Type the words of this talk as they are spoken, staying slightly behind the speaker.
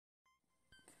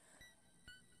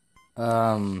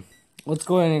What's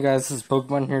going on, guys? This is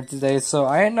Pokemon here today. So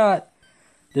I am not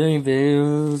doing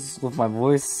videos with my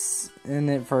voice in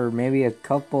it for maybe a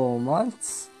couple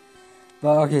months.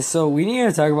 But okay, so we need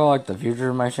to talk about like the future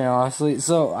of my channel, honestly.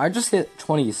 So I just hit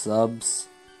 20 subs.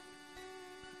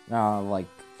 Like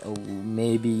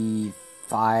maybe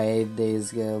 5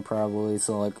 days ago, probably.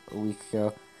 So like a week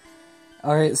ago.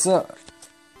 Okay, so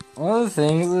one of the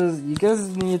things is you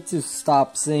guys need to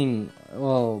stop saying.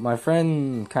 Well, my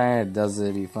friend kind of does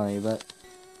it be funny, but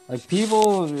like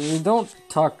people don't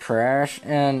talk trash.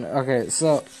 And okay,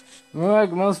 so my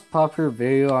most popular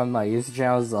video on my YouTube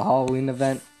channel is the Halloween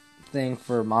event thing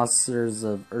for Monsters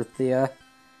of Earthia,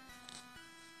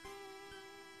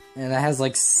 and it has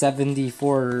like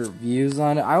 74 views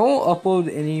on it. I won't upload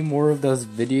any more of those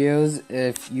videos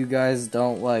if you guys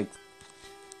don't like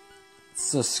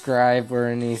subscribe or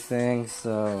anything.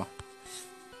 So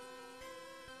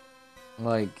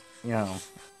like, you know,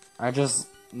 I just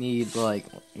need like,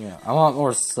 you know, I want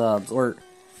more subs, or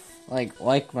like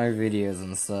my videos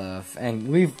and stuff, and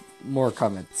leave more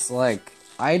comments. Like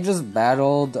I just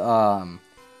battled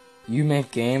You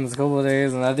Make Games a couple of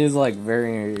days, and that dude's like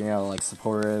very, you know, like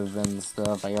supportive and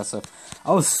stuff, I guess. So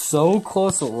I was so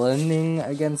close to winning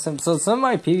against him. So some of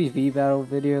my PvP battle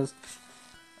videos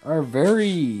are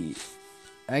very,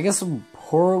 I guess,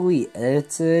 poorly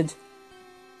edited.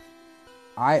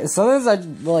 Sometimes I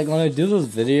like when I do those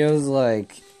videos,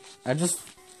 like I just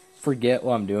forget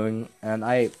what I'm doing, and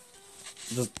I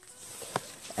just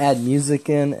add music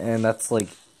in, and that's like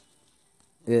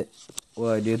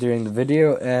what I do during the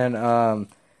video. And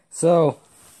so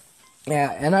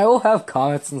yeah, and I will have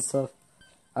comments and stuff.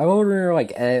 I will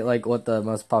like edit like what the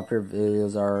most popular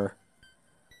videos are.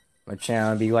 My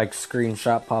channel be like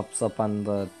screenshot pops up on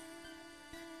the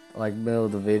like middle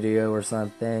of the video or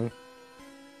something.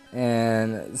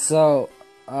 And so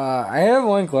I have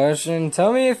one question.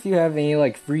 Tell me if you have any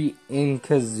like free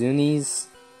Inkazunis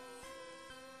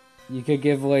you could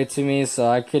give away to me, so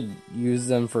I could use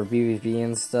them for PvP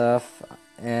and stuff.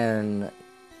 And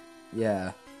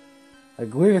yeah,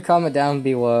 like leave a comment down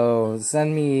below.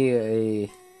 Send me a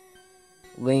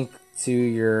link to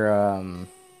your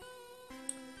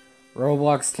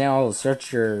Roblox channel.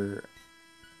 Search your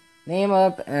name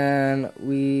up, and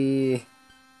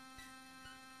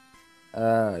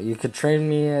you could trade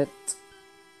me it.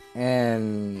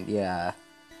 And yeah,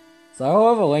 so I'll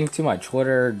have a link to my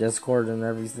Twitter, Discord, and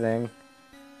everything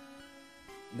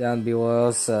down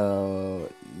below.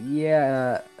 So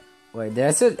yeah, wait, did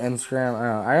I say Instagram?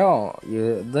 I don't.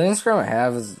 The Instagram I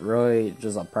have is really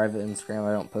just a private Instagram.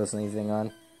 I don't post anything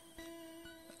on.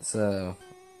 So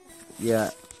yeah,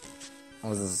 that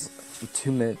was this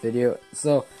 2-minute video.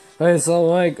 So okay, so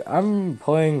like I'm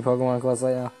playing Pokemon Quest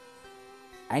right now.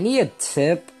 I need a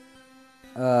tip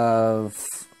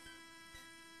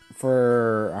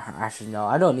actually no,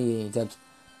 I don't need any tips.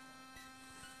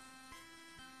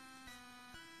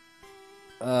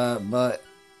 But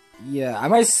yeah, I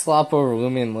might slop over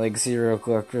Lumion Legacy real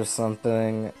quick or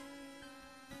something.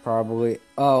 Probably.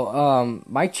 Oh,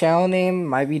 my channel name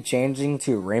might be changing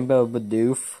to Rainbow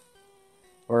Bidoof,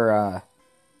 or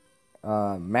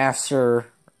Master,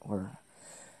 or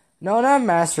no, not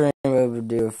Master Rainbow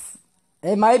Bidoof.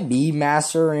 It might be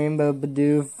Master Rainbow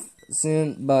Bidoof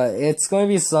soon, but it's going to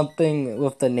be something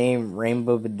with the name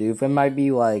Rainbow Bidoof. It might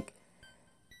be like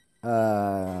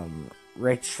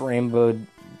Rich Rainbow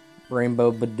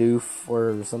Bidoof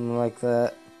or something like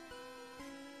that.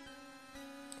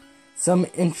 Some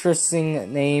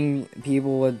interesting name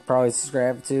people would probably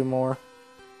subscribe to more.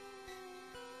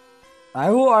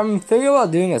 I'm thinking about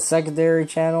doing a secondary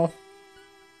channel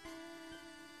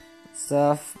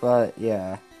stuff, but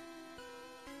yeah.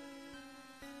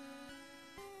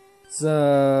 So,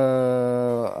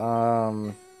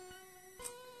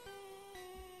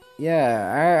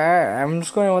 yeah, I'm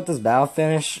just going to let this battle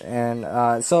finish, and,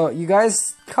 so you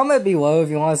guys comment below if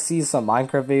you want to see some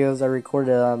Minecraft videos I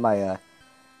recorded on my,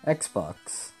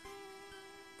 Xbox.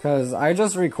 Because I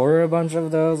just recorded a bunch of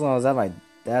those when I was at my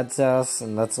dad's house,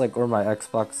 and that's, like, where my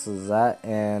Xbox is at,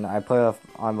 and I play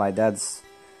on my dad's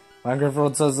Minecraft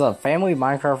world, so it's a family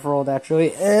Minecraft world,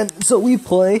 actually, and so we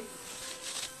play.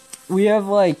 We have,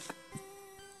 like,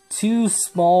 2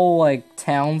 small, like,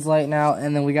 towns right now,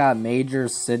 and then we got a major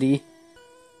city.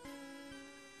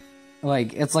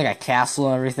 Like, it's like a castle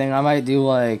and everything. I might do,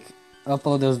 like,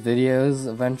 upload those videos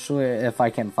eventually if I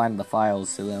can find the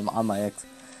files to them on my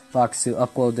Xbox to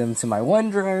upload them to my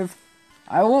OneDrive.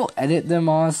 I will edit them,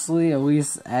 honestly, at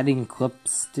least adding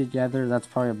clips together. That's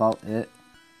probably about it.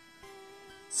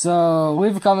 So,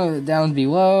 leave a comment down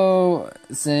below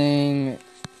saying,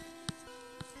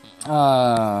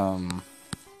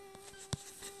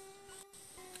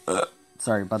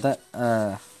 sorry about that.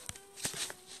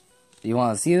 You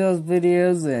want to see those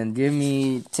videos and give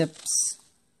me tips,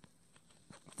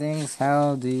 things,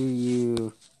 how do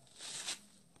you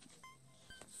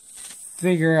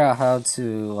figure out how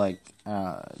to, like,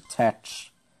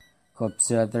 attach clips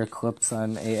to other clips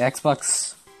on a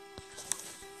Xbox?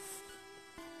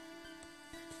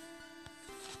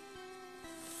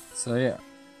 So yeah.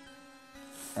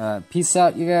 Peace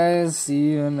out, you guys.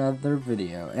 See you in another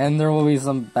video. And there will be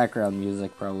some background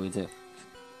music probably too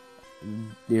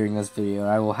during this video.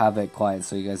 I will have it quiet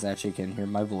so you guys actually can hear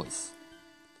my voice.